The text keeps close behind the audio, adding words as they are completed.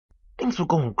Things were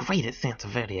going great at Santa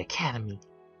Verde Academy.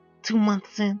 2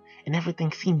 months in, and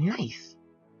everything seemed nice.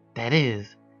 That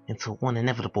is, until one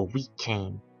inevitable week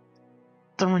came.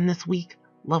 During this week,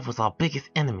 love was our biggest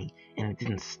enemy, and it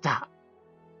didn't stop.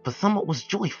 For some it was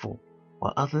joyful,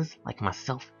 while others, like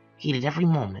myself, hated every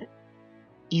moment.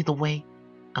 Either way,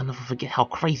 I'll never forget how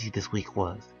crazy this week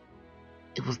was.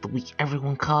 It was the week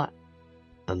everyone caught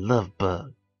the love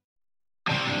bug.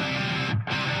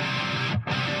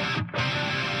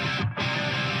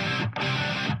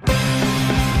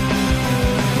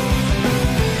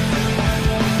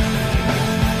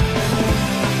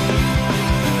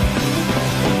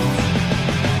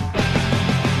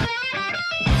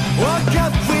 Woke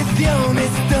up with the only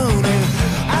stone and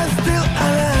I'm still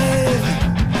alive.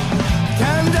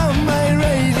 Turned on my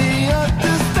radio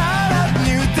to start a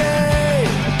new day.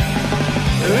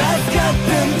 I've got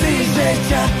them DJ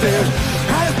chapter,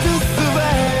 how to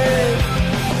survive.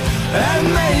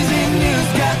 Amazing news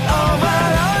got over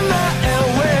on my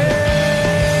airwaves.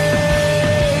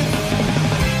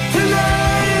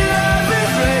 Tonight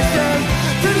arbitration,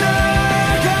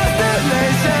 tonight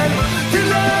constellation,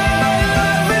 tonight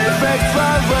perfect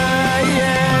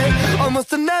yeah.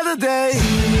 Almost another day.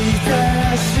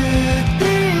 That should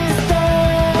be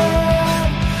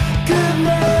done. Good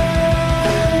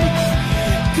night,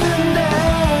 good night.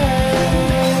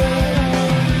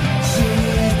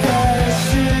 That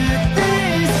should be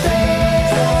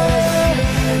done.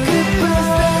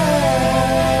 Goodbye.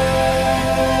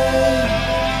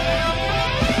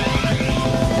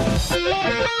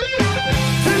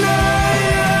 Tonight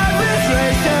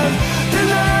arbitration,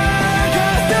 tonight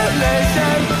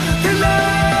constellation,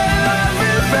 tonight love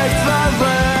reflects my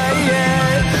way,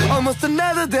 yeah. Almost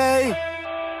another day.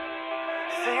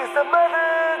 See you some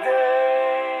other day.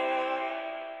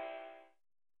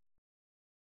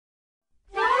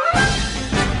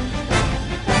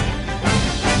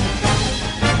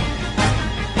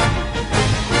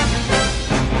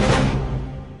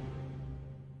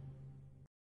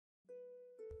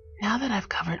 Now that I've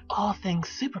covered all things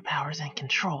superpowers and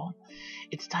control,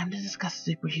 it's time to discuss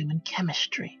superhuman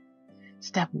chemistry.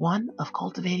 Step 1 of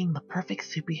cultivating the perfect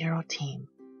superhero team.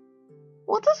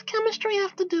 What does chemistry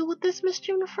have to do with this, Miss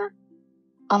Junifer?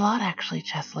 A lot, actually,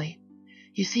 Chesley.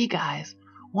 You see, guys,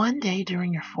 one day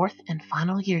during your 4th and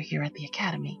final year here at the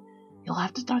Academy, you'll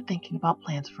have to start thinking about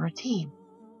plans for a team.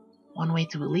 One way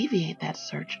to alleviate that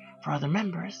search for other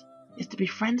members is to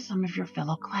befriend some of your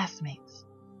fellow classmates.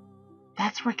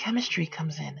 That's where chemistry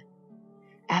comes in.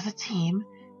 As a team,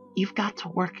 you've got to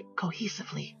work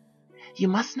cohesively. You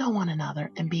must know one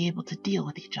another and be able to deal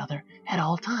with each other at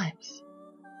all times.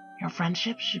 Your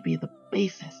friendship should be the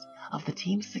basis of the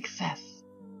team's success.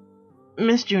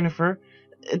 Miss Junifer,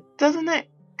 doesn't that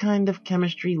kind of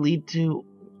chemistry lead to,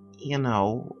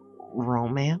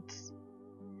 romance?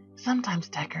 Sometimes,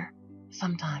 Decker.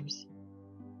 Sometimes.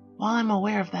 While I'm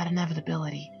aware of that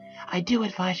inevitability, I do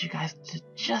advise you guys to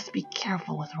just be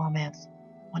careful with romance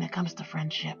when it comes to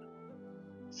friendship.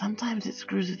 Sometimes it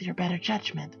screws with your better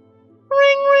judgment.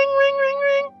 Ring, ring, ring, ring,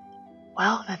 ring.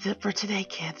 Well, that's it for today,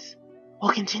 kids.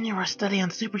 We'll continue our study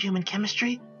on superhuman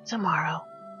chemistry tomorrow.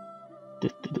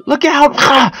 Look out!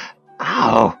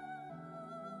 Ow!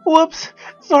 Whoops!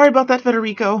 Sorry about that,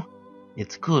 Federico.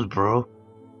 It's cool, bro.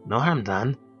 No harm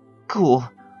done. Cool.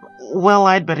 Well,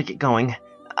 I'd better get going.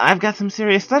 I've got some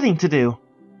serious studying to do.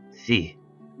 See,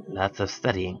 lots of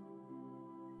studying.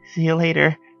 See you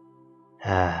later.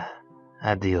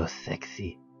 Adios,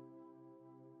 sexy.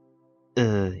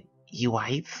 You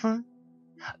alright, son?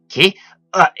 Okay,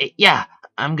 yeah,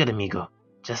 I'm good, amigo.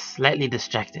 Just slightly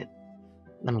distracted.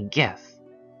 Let me guess.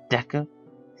 Decker?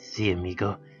 See,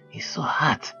 amigo, he's so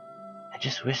hot. I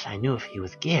just wish I knew if he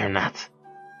was gay or not.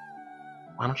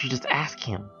 Why don't you just ask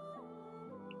him?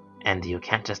 And you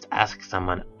can't just ask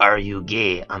someone, are you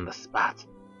gay, on the spot.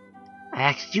 I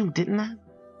asked you, didn't I?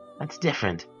 That's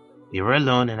different. We were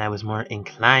alone and I was more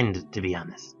inclined to be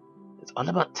honest. It's all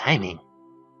about timing.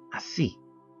 I see.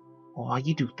 Well, while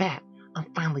you do that,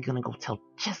 I'm finally gonna go tell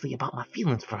Chesley about my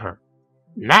feelings for her.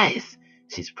 Nice!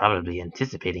 She's probably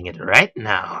anticipating it right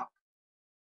now.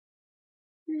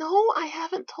 No, I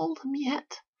haven't told him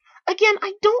yet. Again,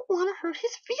 I don't want to hurt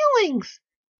his feelings.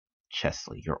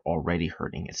 Chesley, you're already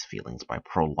hurting his feelings by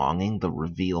prolonging the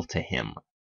reveal to him.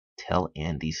 Tell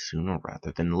Andy sooner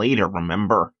rather than later,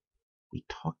 remember? We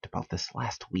talked about this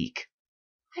last week.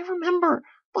 I remember,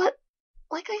 but,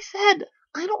 like I said,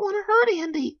 I don't want to hurt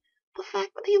Andy. The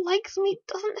fact that he likes me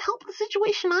doesn't help the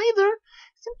situation either.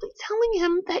 Simply telling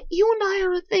him that you and I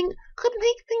are a thing could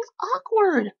make things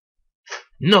awkward.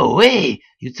 No way!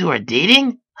 You two are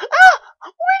dating? Ah!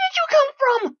 Where did you come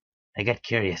from? I got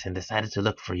curious and decided to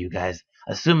look for you guys,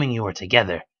 assuming you were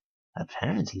together.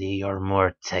 Apparently you're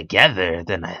more together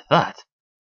than I thought.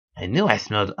 I knew I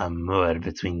smelled amour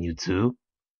between you two.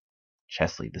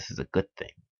 Chesley, this is a good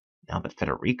thing. Now that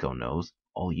Federico knows,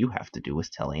 all you have to do is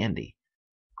tell Andy.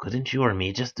 Couldn't you or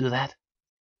me just do that?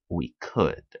 We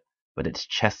could, but it's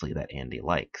Chesley that Andy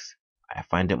likes. I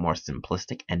find it more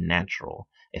simplistic and natural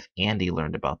if Andy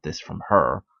learned about this from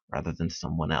her rather than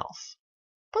someone else.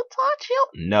 But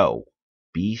Tachio... No,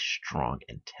 be strong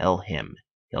and tell him.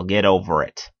 He'll get over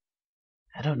it.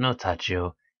 I don't know,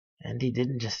 Tachio. Andy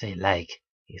didn't just say like,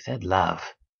 he said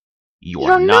love.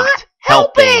 You're not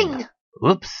helping!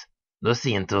 Oops, lo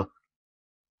siento.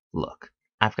 Look,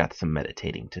 I've got some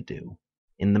meditating to do.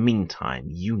 In the meantime,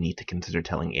 you need to consider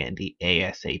telling Andy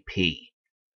ASAP.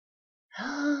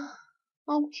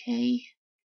 Okay.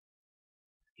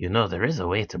 You know, there is a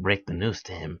way to break the news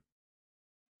to him.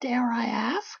 Dare I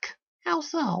ask? How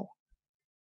so?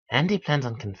 Andy plans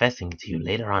on confessing to you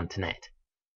later on tonight.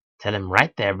 Tell him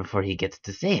right there before he gets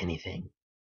to say anything.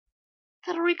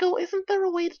 Federico, isn't there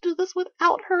a way to do this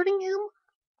without hurting him?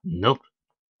 Nope.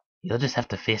 You'll just have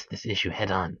to face this issue head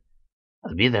on.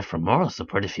 I'll be there for moral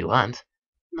support if you want.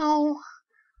 No,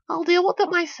 I'll deal with it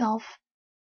myself.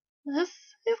 This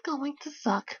is going to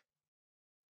suck.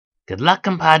 Good luck,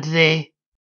 compadre.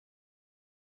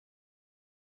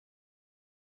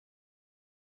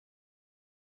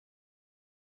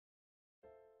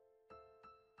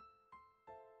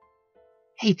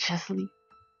 Hey, Chesley.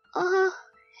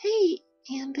 Hey,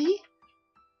 Andy.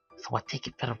 So I take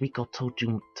it Federico told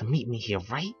you to meet me here,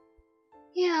 right?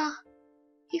 Yeah.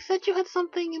 He said you had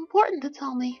something important to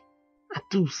tell me. I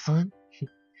do, son.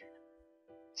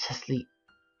 Chesley,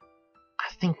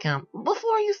 I think,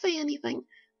 before you say anything,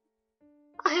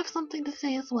 I have something to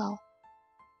say as well.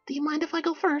 Do you mind if I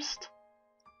go first?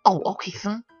 Oh, okay,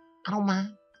 son. I don't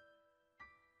mind.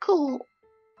 Cool.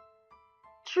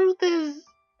 Truth is,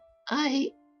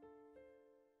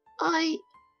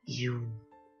 You...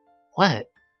 What?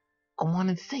 Go on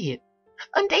and say it.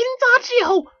 I'm dating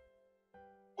Tachio!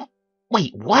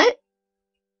 Wait, what?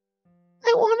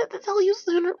 I wanted to tell you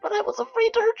sooner, but I was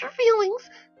afraid to hurt your feelings.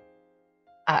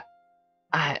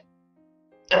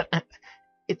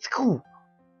 It's cool.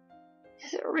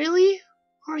 Is it really?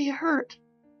 Or are you hurt?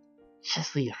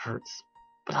 Chesley, it hurts,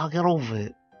 but I'll get over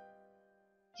it.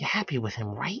 You're happy with him,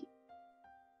 right?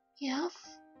 Yes.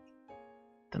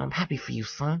 Then I'm happy for you,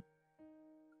 son.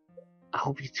 I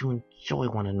hope you two enjoy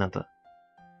one another.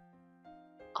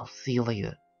 I'll see you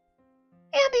later.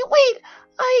 Andy, wait!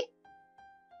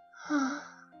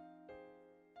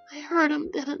 I hurt him,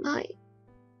 didn't I?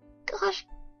 Gosh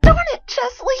darn it,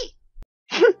 Chesley!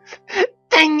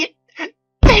 Dang it!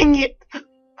 Dang it!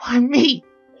 Why me?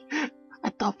 I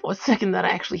thought for a second that I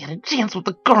actually had a chance with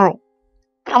the girl.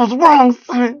 But I was wrong,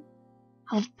 son.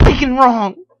 I was freaking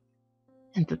wrong.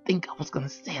 And to think I was gonna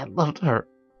say I loved her.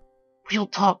 Real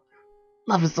talk,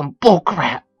 love is some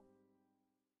bullcrap.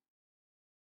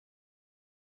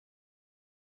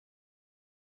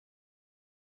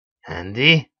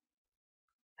 Andy?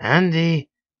 Andy?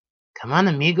 Come on,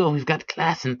 amigo, we've got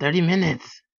class in 30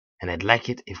 minutes. And I'd like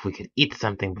it if we could eat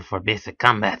something before basic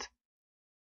combat.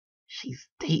 She's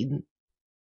dating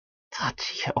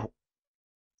Tachio.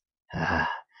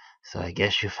 So I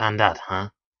guess you found out, huh?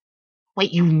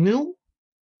 Wait, you knew?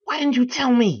 Why didn't you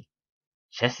tell me?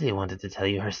 Chesley wanted to tell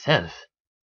you herself.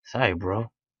 Sorry,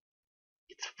 bro.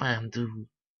 It's fine, dude.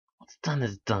 What's done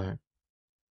is done.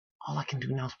 All I can do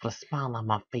now is put a smile on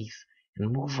my face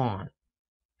and move on.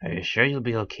 Are you sure you'll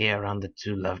be okay around the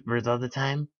two lovebirds all the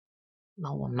time?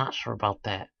 No, I'm not sure about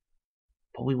that.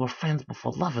 But we were friends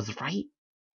before lovers, right?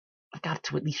 I've got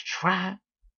to at least try.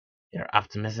 Your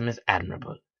optimism is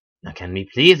admirable. Now can we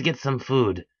please get some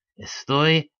food?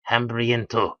 Estoy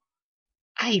hambriento.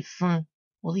 Aight, son.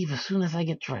 We'll leave as soon as I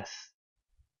get dressed.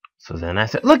 So then I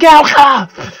said, look out!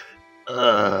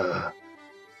 That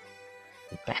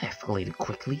escalated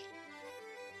quickly.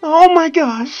 Oh my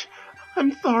gosh!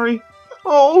 I'm sorry.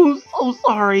 Oh, so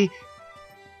sorry.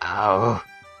 Ow.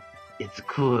 It's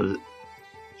cool.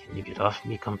 Can you get off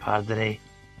me, compadre?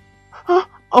 Huh?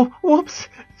 Oh, whoops.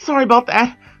 Sorry about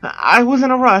that. I was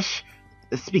in a rush.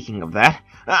 Speaking of that,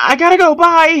 I gotta go.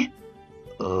 Bye!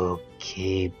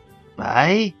 Okay,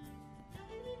 bye?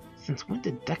 Since when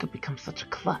did Deca become such a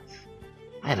klutz?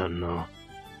 I don't know.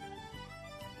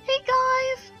 Hey,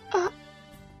 guys!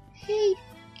 Hey,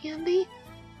 Andy.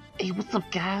 Hey, what's up,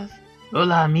 guys?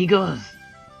 Hola, amigos!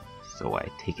 So I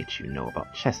take it you know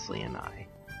about Chesley and I.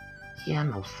 Yeah, I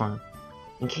know, son.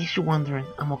 In case you're wondering,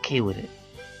 I'm okay with it.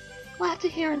 Glad to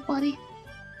hear it, buddy.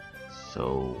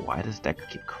 So why does Deca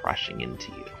keep crashing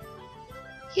into you?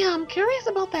 Yeah, I'm curious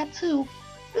about that too.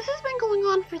 This has been going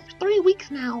on for 3 weeks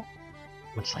now.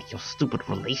 Much like your stupid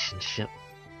relationship.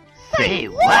 Say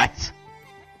what?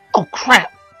 Oh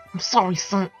crap! I'm sorry,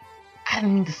 son. I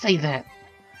didn't mean to say that.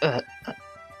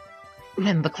 I'm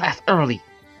in the class early.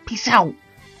 Peace out.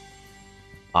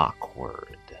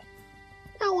 Awkward.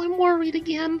 Now I'm worried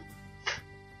again.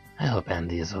 I hope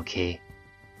Andy is okay.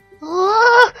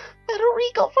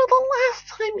 Federico, for the last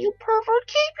time, you pervert,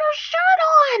 keep your shirt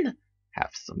on!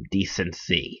 Have some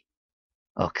decency.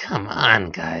 Oh, come on,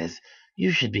 guys.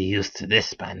 You should be used to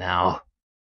this by now.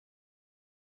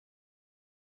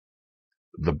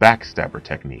 The backstabber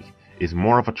technique is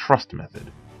more of a trust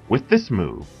method. With this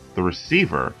move, the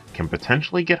receiver can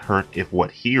potentially get hurt if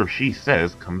what he or she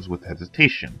says comes with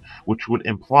hesitation, which would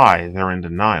imply they're in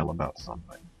denial about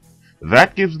something.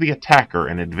 That gives the attacker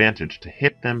an advantage to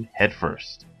hit them head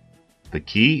first. The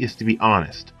key is to be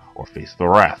honest, or face the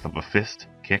wrath of a fist,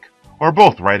 kick, or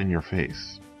both right in your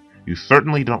face. You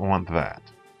certainly don't want that.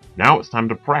 Now it's time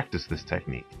to practice this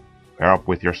technique. Pair up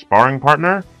with your sparring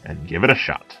partner and give it a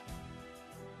shot.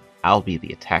 I'll be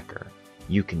the attacker.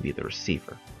 You can be the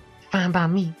receiver. Fine by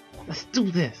me. Let's do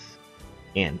this.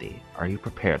 Andy, are you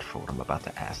prepared for what I'm about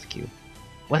to ask you?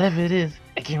 Whatever it is,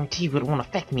 I guarantee you it won't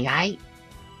affect me, aight?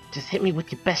 Just hit me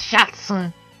with your best shot,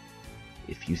 son.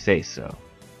 If you say so.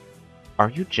 Are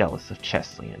you jealous of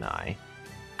Chesley and I?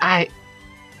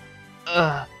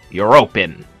 You're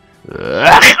open!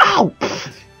 Ow!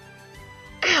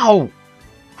 Ow!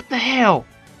 What the hell?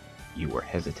 You were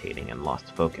hesitating and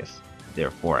lost focus.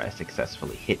 Therefore, I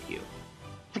successfully hit you.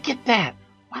 Forget that.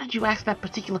 Why did you ask that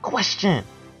particular question?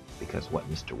 Because what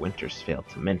Mr. Winters failed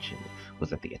to mention was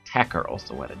that the attacker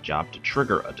also had a job to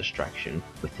trigger a distraction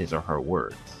with his or her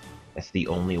words. That's the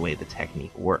only way the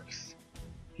technique works.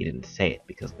 He didn't say it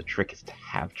because the trick is to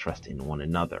have trust in one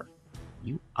another.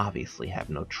 You obviously have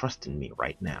no trust in me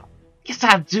right now. Yes,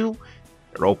 I do.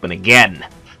 You're open again.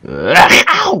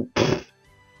 Ow!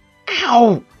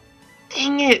 Ow!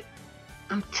 Dang it!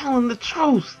 I'm telling the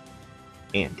truth.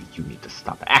 Andy, you need to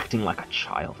stop acting like a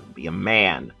child and be a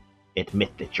man.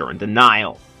 Admit that you're in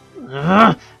denial.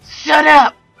 Shut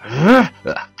up!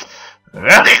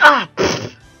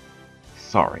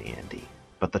 Sorry, Andy,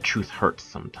 but the truth hurts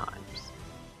sometimes.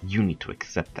 You need to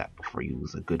accept that before you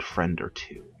lose a good friend or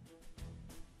two.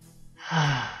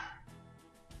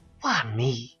 Why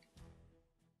me?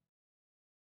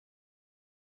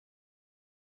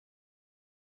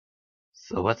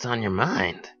 So what's on your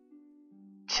mind?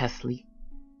 Chesley.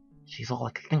 She's all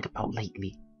I could think about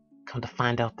lately. Come to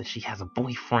find out that she has a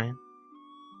boyfriend.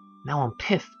 Now I'm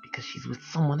pissed because she's with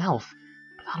someone else,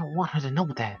 but I don't want her to know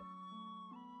that.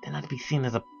 Then I'd be seen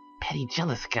as a petty,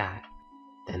 jealous guy.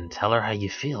 Then tell her how you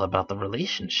feel about the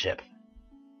relationship.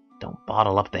 Don't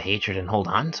bottle up the hatred and hold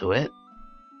on to it.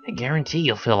 I guarantee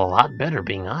you'll feel a lot better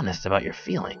being honest about your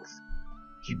feelings.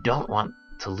 You don't want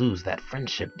to lose that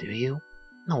friendship, do you?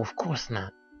 No, of course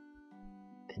not.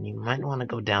 Then you might want to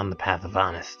go down the path of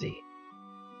honesty.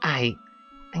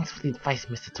 Thanks for the advice,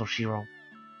 Mr. Toshiro.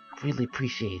 I really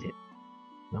appreciate it.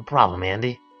 No problem,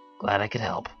 Andy. Glad I could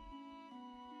help.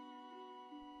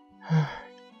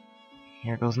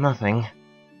 Here goes nothing.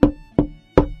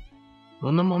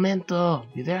 Uno momento.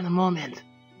 Be there in a moment.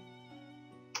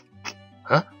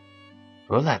 Huh?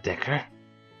 Hola, Decker.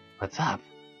 What's up?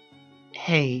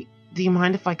 Hey, do you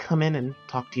mind if I come in and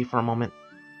talk to you for a moment?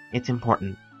 It's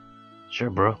important. Sure,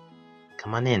 bro.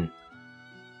 Come on in.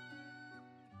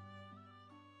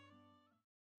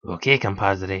 Okay,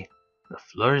 compadre. The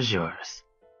floor is yours.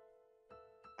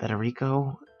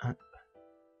 Federico,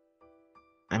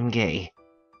 I'm gay.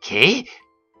 Gay?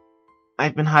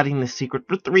 I've been hiding this secret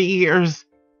for 3 years.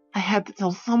 I had to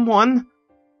tell someone.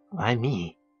 Why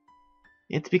me?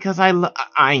 It's because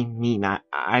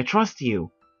I trust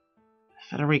you.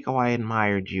 Federico, I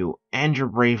admired you and your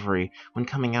bravery when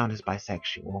coming out as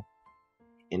bisexual.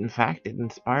 In fact, it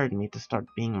inspired me to start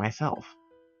being myself.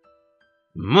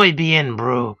 Muy bien,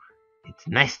 bro. It's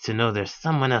nice to know there's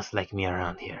someone else like me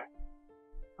around here.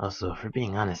 Also, for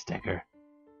being honest, Decker,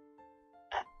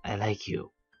 I like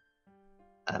you.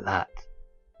 A lot.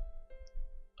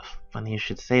 Funny you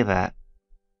should say that.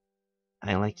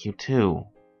 I like you too.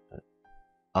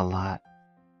 A lot.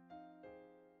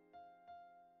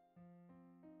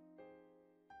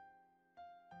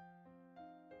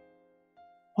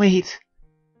 Wait.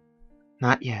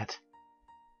 Not yet.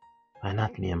 Why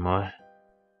not, mi amor?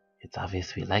 It's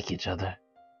obvious we like each other.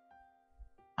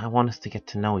 I want us to get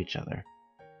to know each other.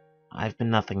 I've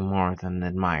been nothing more than an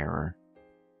admirer.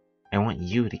 I want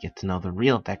you to get to know the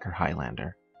real Decker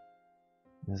Highlander.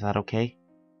 Is that okay?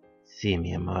 Si,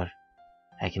 mi amor.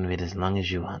 I can wait as long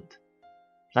as you want.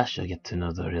 Plus, you'll get to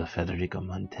know the real Federico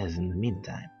Montez in the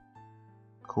meantime.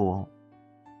 Cool.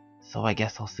 So I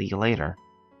guess I'll see you later.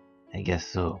 I guess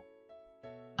so.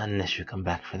 Unless you come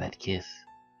back for that kiss.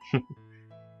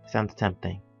 Sounds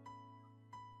tempting.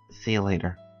 See you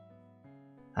later.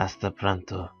 Hasta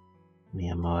pronto, mi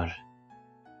amor.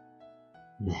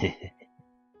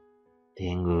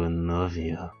 Tengo un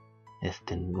novio. Es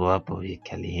tan guapo y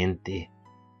caliente.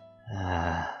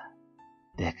 Ah,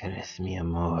 Decker es mi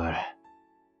amor.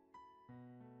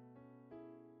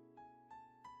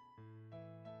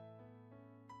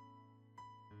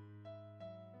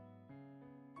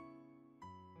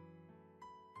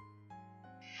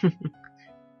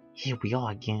 Here we are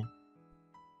again.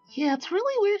 Yeah, it's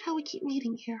really weird how we keep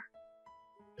meeting here.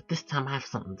 But this time I have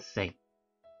something to say.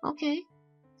 Okay,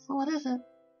 so what is it?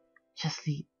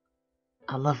 Jessie,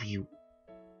 I love you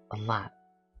a lot.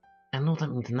 I know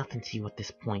that means nothing to you at this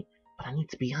point, but I need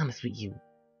to be honest with you.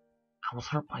 I was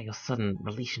hurt by your sudden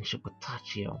relationship with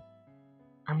Tachio.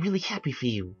 I'm really happy for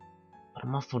you, but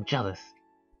I'm also jealous.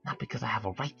 Not because I have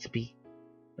a right to be,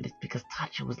 but it's because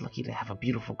Tachio was lucky to have a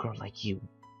beautiful girl like you.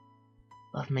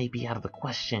 Love may be out of the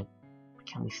question, but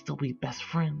can we still be best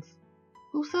friends?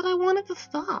 Who said I wanted to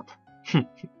stop?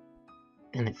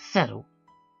 Then it's settled.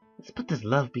 Let's put this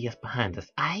love BS behind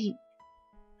us, aight?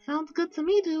 Sounds good to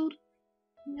me, dude.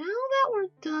 Now that we're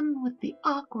done with the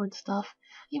awkward stuff,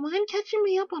 you mind catching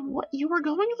me up on what you were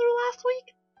going through last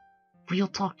week? Real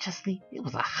talk, Chesley, it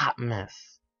was a hot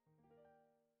mess.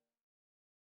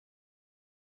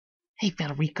 Hey,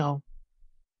 Federico.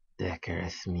 Decker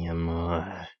es mi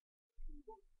amor.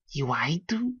 You aight,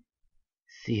 dude?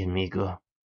 Si, amigo.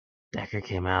 Decker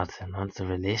came out and wants a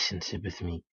relationship with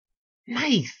me.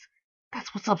 Nice!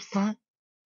 That's what's up, son.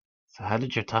 So how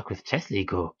did your talk with Chesley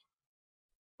go?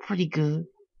 Pretty good.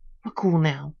 We're cool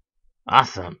now.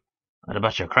 Awesome. What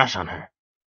about your crush on her?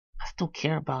 I still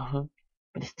care about her,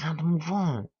 but it's time to move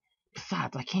on.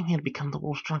 Besides, I came here to become the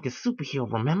world's strongest superhero,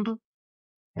 remember?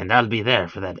 And I'll be there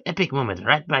for that epic moment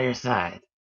right by your side.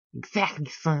 Exactly,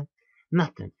 son.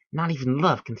 Nothing, not even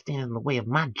love, can stand in the way of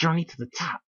my journey to the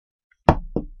top.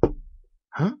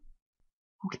 Huh?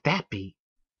 Who could that be?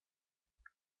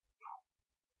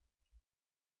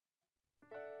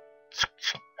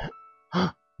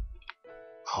 Huh?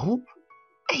 Hope?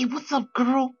 Hey, what's up,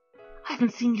 girl? I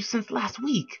haven't seen you since last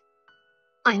week.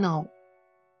 I know.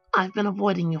 I've been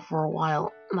avoiding you for a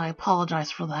while, and I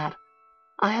apologize for that.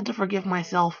 I had to forgive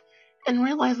myself and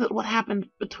realize that what happened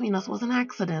between us was an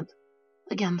accident.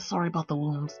 Again, sorry about the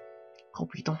wounds.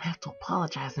 Hope you don't have to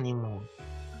apologize anymore.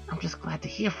 I'm just glad to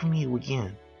hear from you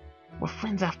again. We're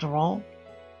friends after all.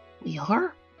 We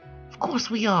are? Of course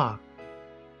we are.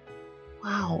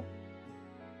 Wow.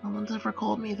 No one's ever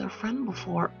called me their friend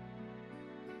before.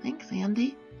 Thanks,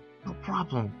 Andy. No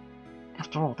problem.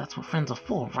 After all, that's what friends are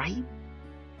for, right?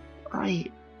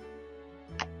 Right.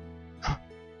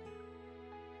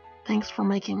 Thanks for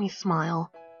making me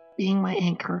smile, being my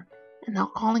anchor, and now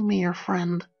calling me your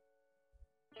friend.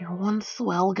 You're one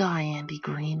swell guy, Andy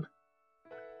Green.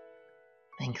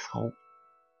 Thanks, Hope.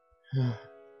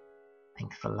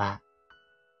 Thanks a lot.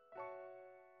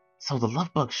 So the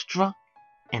love bug struck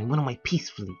and went away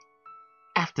peacefully.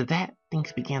 After that,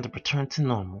 things began to return to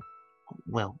normal.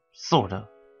 Well, sorta.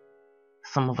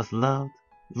 Some of us loved,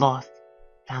 lost,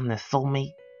 found their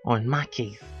soulmate, or in my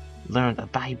case, learned a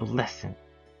valuable lesson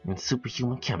in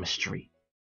superhuman chemistry.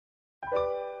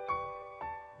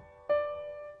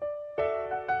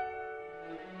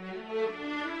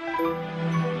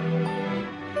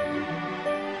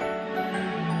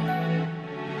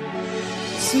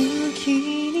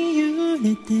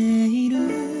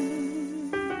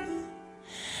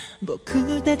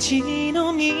僕たち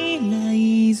の未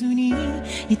来図に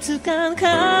いつか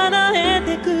叶え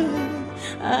てく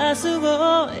明日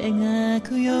を描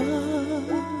くよ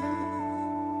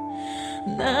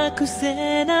なく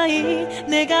せない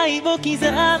願いを刻ん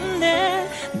で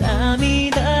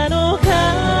涙の数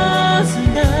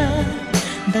が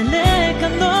誰か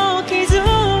の傷を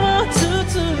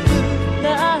包んだ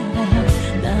ら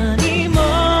何も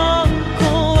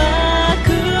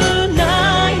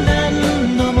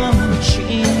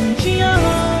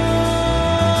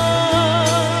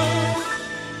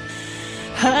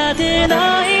果て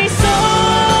ない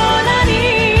空に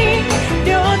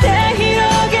両手広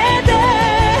げて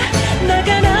泣か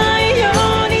ないよ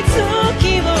うに月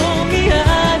を見上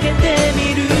げてみ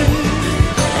る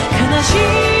悲し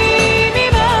み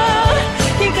は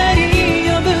光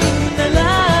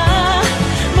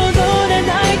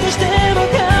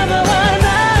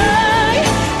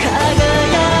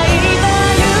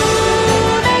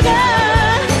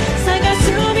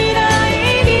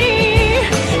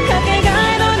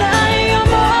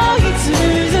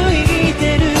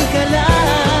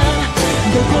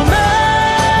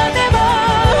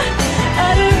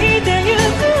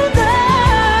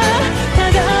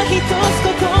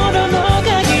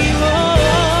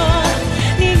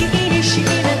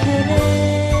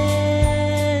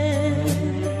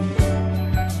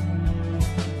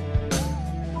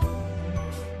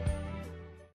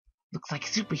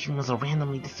humans are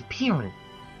randomly disappearing.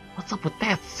 What's up with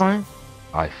that, son?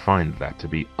 I find that to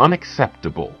be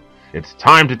unacceptable. It's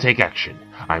time to take action.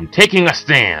 I'm taking a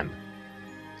stand.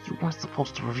 You weren't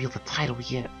supposed to reveal the title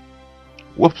yet.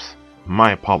 Whoops,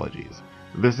 my apologies.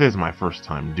 This is my first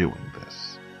time doing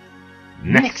this.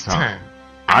 Next time,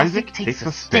 Isaac takes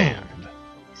a stand.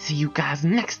 See you guys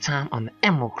next time on the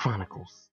Emerald Chronicles.